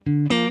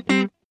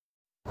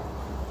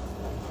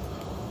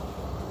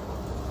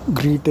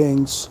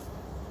Greetings.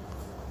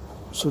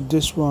 So,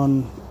 this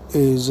one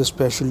is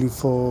especially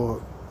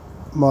for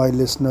my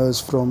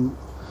listeners from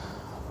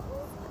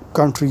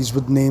countries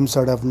with names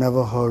that I've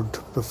never heard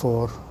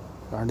before.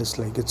 And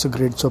it's a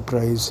great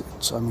surprise.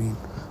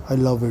 I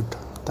love it.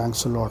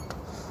 Thanks a lot.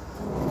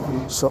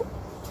 So,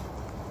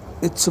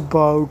 it's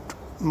about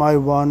my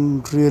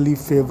one really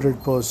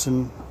favorite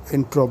person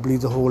in probably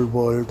the whole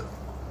world.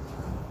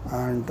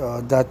 And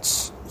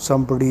that's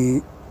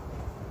somebody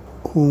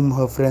whom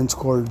her friends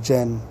called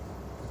Jen.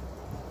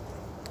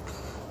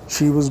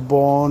 She was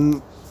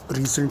born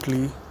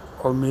recently,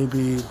 or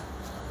maybe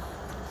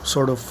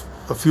sort of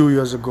a few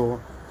years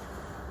ago.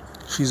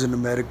 She's an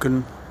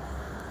American,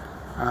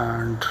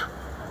 and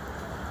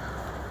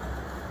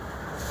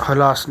her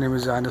last name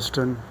is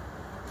Aniston.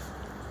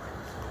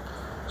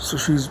 So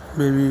she's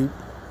maybe you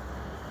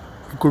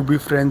could be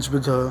friends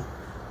with her.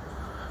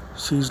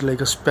 She's like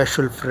a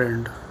special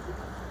friend,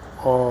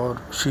 or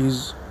she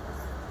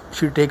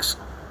takes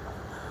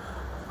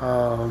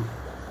uh,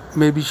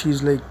 maybe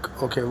she's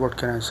like, okay, what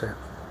can I say?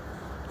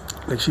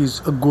 Like she's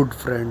a good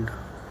friend,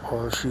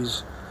 or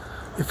she's,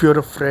 if you're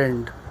a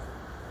friend,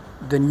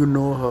 then you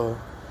know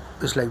her.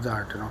 It's like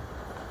that.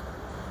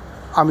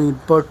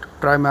 But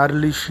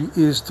primarily she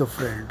is the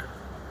friend.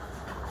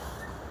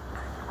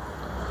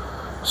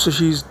 So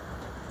she's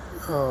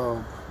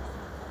uh,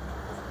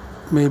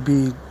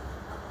 maybe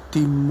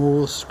the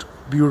most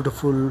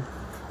beautiful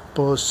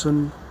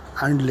person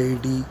and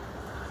lady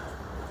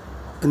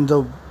in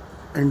the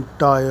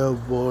entire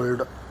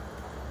world,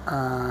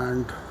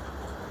 and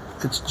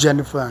it's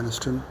Jennifer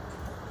Aniston.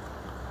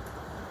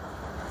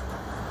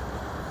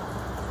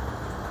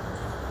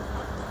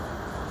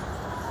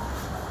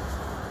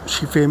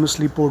 She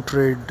famously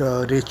portrayed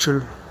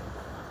Rachel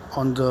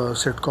on the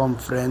sitcom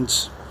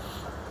Friends.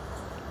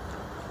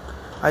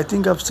 I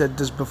think I've said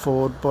this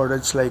before, but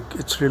it's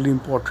really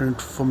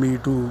important for me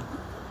to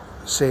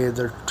say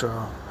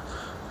that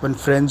when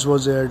Friends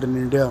was aired in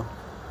India,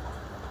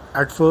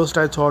 at first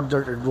I thought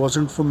that it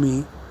wasn't for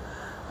me,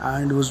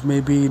 and it was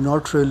maybe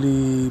not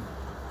really.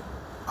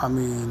 I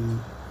mean,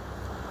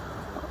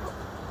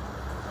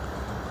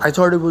 I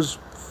thought it was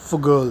for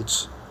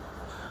girls,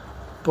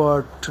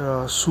 but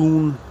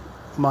soon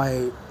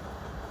my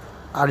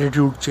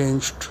attitude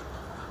changed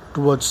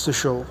towards the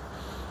show,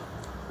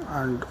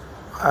 and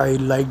I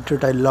liked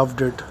it, I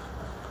loved it,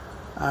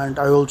 and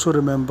I also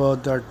remember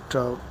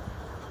that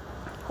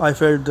I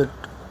felt that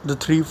the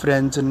three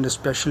friends, and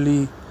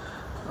especially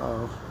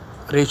uh,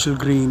 Rachel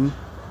Green,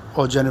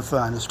 or Jennifer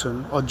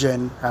Aniston, or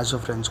Jen as her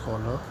friends call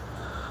her.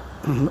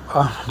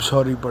 I'm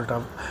sorry, but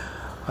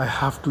I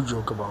have to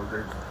joke about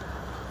it.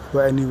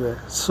 But anyway,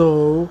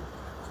 so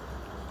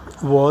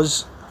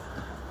was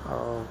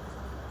uh,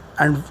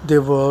 and they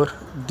were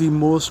the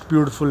most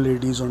beautiful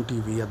ladies on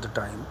TV at the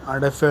time,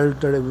 and I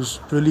felt that it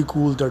was really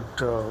cool that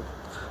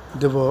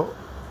they were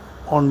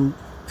on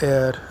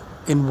air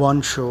in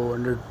one show,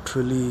 and it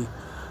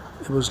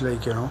was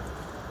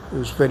it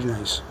was very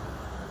nice.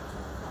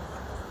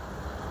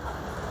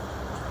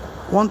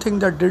 One thing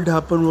that did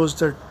happen was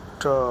that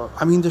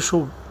the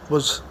show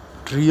was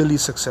really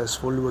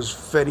successful. It was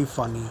very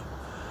funny,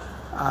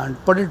 and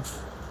but it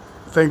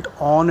went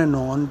on and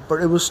on,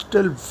 but it was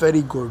still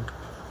very good.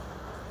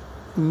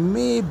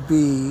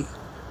 Maybe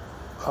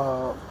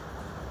uh,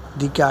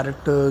 the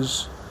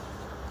characters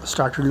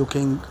started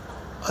looking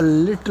a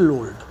little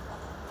old,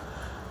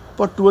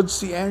 but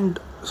towards the end,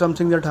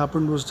 something that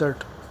happened was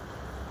that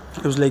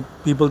it was like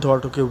people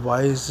thought, okay,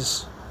 why is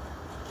this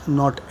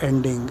not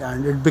ending?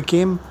 And it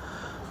became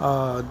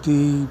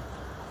the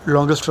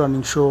longest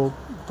running show,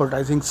 but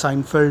I think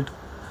Seinfeld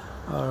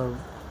uh,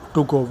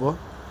 took over.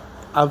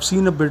 I've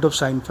seen a bit of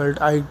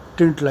Seinfeld. I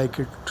didn't like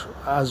it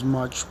as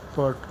much,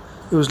 but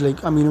it was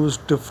it was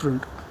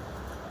different.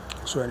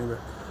 So anyway,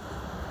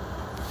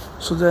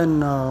 so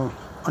then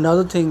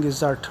another thing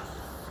is that,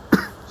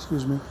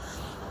 excuse me,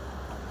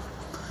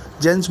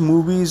 Jen's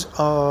movies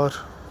are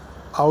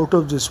out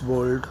of this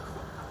world,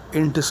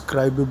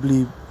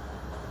 indescribably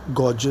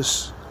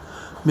gorgeous,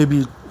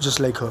 maybe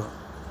just like her.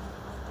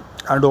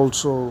 And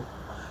also,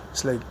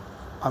 it's like,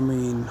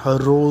 her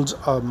roles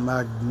are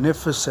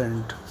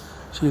magnificent.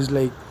 She's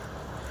like,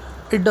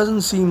 it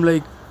doesn't seem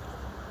like,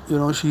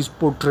 she's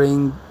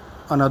portraying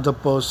another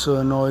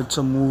person, or it's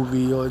a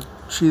movie, or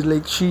she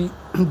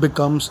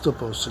becomes the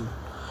person.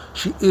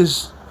 She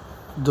is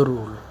the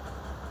role.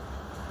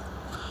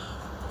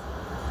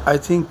 I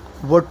think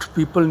what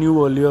people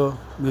knew earlier,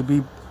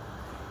 maybe,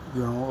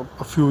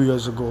 a few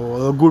years ago,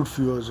 or a good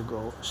few years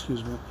ago,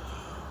 excuse me,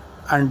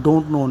 and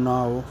don't know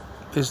now,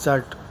 is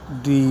that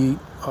the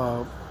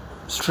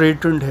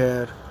straightened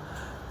hair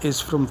is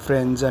from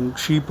Friends, and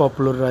she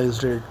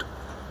popularized it,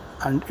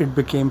 and it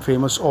became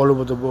famous all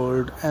over the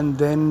world. And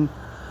then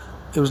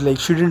it was like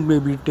she didn't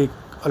maybe take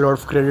a lot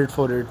of credit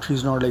for it.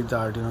 She's not like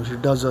that. She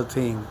does her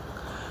thing,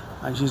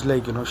 and she's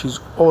like, she's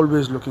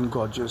always looking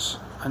gorgeous,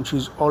 and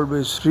she's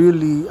always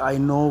really. I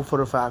know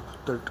for a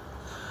fact that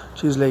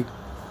she's like,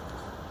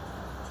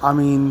 I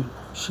mean,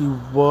 She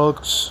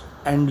works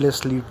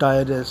endlessly,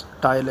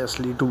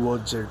 tirelessly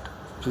towards it.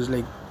 She's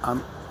like,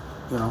 I'm,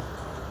 you know.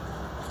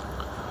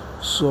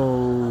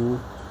 So,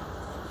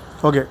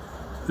 okay,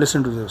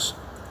 listen to this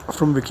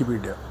from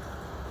Wikipedia.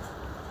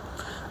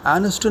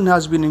 Aniston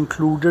has been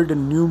included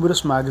in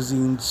numerous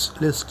magazines'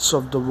 lists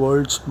of the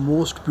world's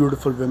most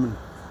beautiful women.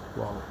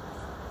 Wow,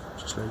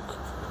 just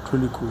like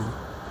really cool.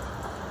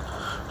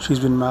 She's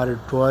been married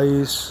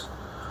twice,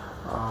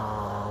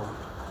 uh,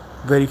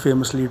 very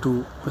famously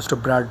to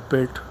Mr. Brad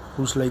Pitt,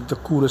 who's like the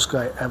coolest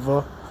guy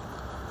ever,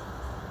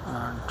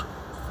 and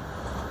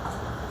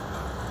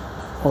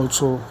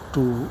also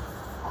to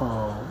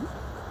uh,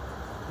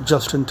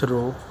 Justin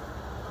Theroux,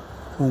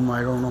 whom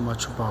I don't know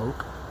much about.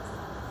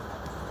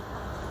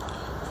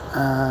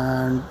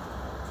 And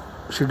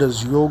she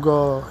does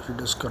yoga, she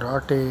does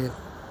karate.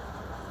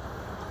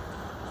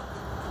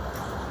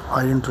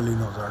 I didn't really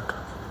know that.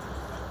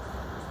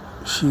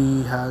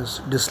 She has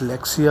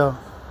dyslexia.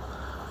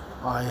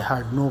 I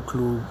had no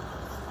clue.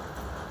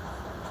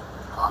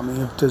 I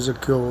mean, if there's a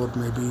cure,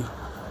 maybe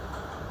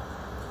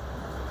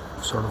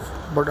sort of,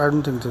 but I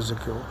don't think there's a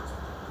cure.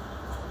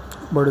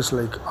 But it's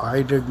like,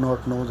 I did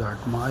not know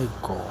that. My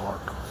God,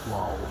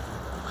 wow.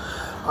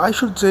 I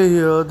should say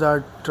here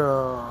that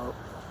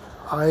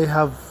I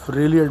have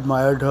really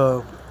admired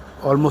her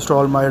almost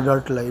all my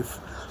adult life,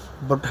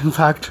 but in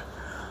fact,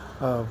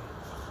 uh,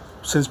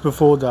 since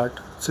before that,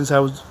 since I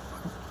was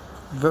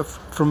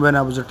from when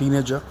I was a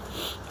teenager,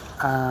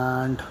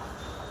 and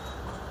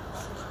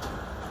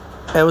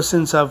ever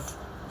since I've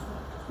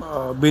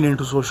been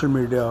into social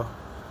media,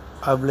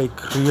 I've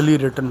like really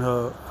written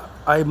her.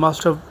 I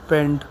must have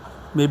penned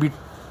maybe,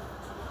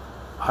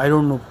 I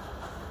don't know,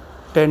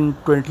 10,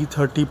 20,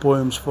 30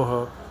 poems for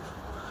her,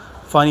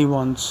 funny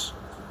ones,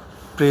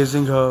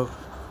 praising her,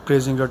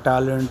 praising her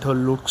talent, her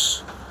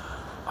looks,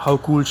 how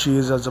cool she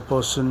is as a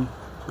person,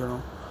 you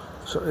know.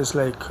 So it's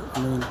like,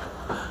 I mean,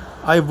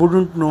 I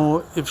wouldn't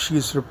know if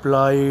she's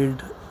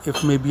replied,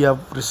 if maybe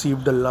I've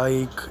received a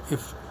like,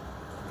 if,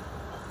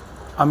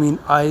 I mean,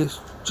 I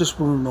just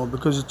wouldn't know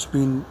because it's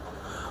been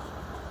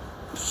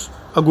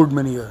a good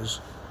many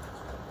years.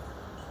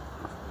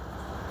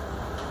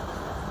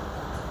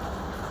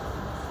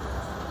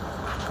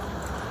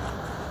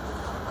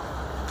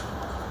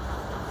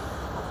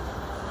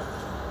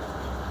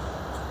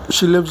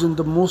 She lives in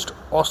the most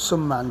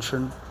awesome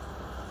mansion,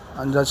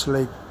 and that's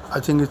like, I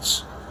think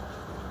it's,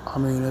 I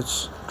mean,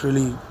 it's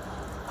really,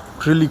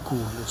 really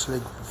cool. It's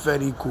like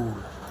very cool.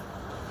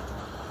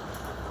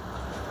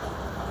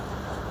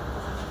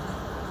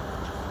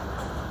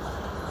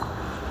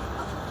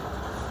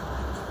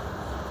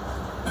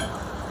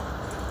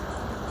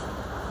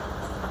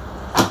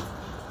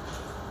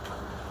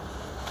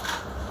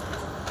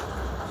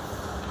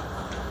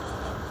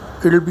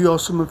 It'll be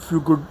awesome if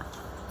you could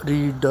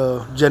read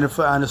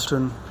Jennifer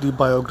Aniston, the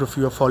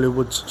biography of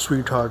Hollywood's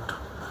sweetheart,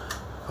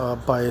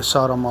 by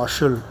Sarah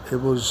Marshall. It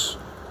was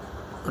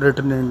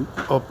written in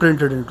or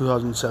printed in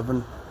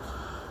 2007.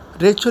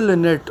 Rachel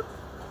Lynette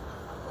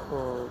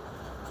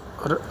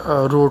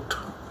wrote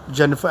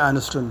Jennifer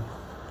Aniston,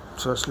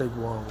 so it's like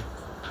wow.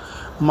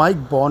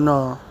 Mike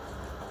Bonner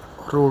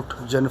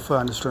wrote Jennifer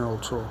Aniston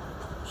also,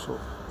 so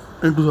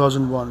in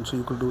 2001. So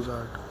you could do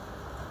that.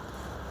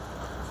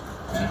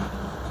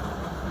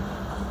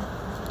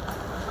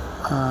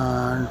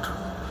 And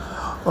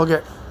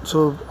okay,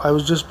 so I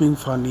was just being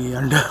funny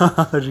and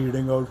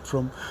reading out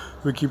from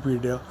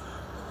Wikipedia,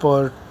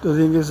 but the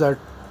thing is that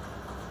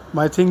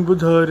my thing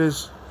with her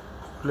is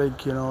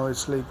like, you know,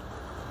 it's like,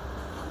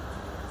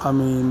 I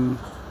mean,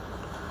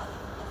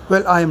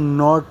 well, I am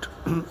not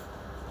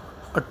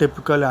a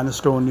typical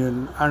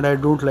Anistonian, and I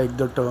don't like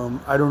the term.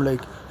 I don't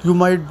like, you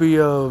might be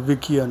a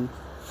Wiccan,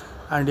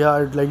 and yeah,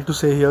 I'd like to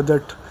say here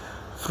that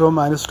from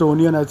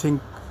Anistonian, I think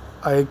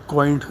I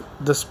coined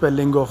the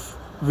spelling of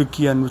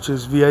Wiccan, which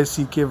is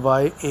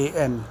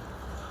Vickyvan.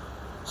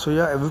 So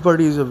yeah,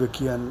 everybody is a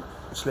Wiccan.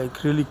 It's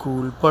like really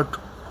cool, but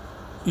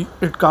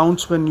it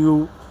counts when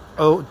you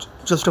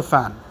just a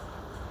fan.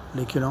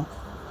 Like, you know,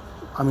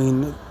 I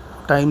mean,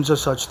 times are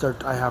such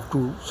that I have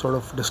to sort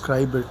of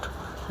describe it,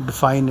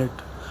 define it.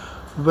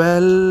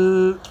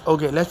 Well,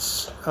 okay,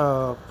 let's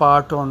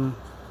part on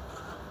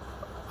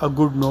a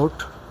good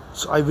note.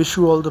 So I wish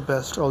you all the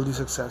best, all the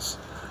success.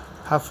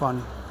 Have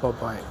fun. Bye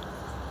bye.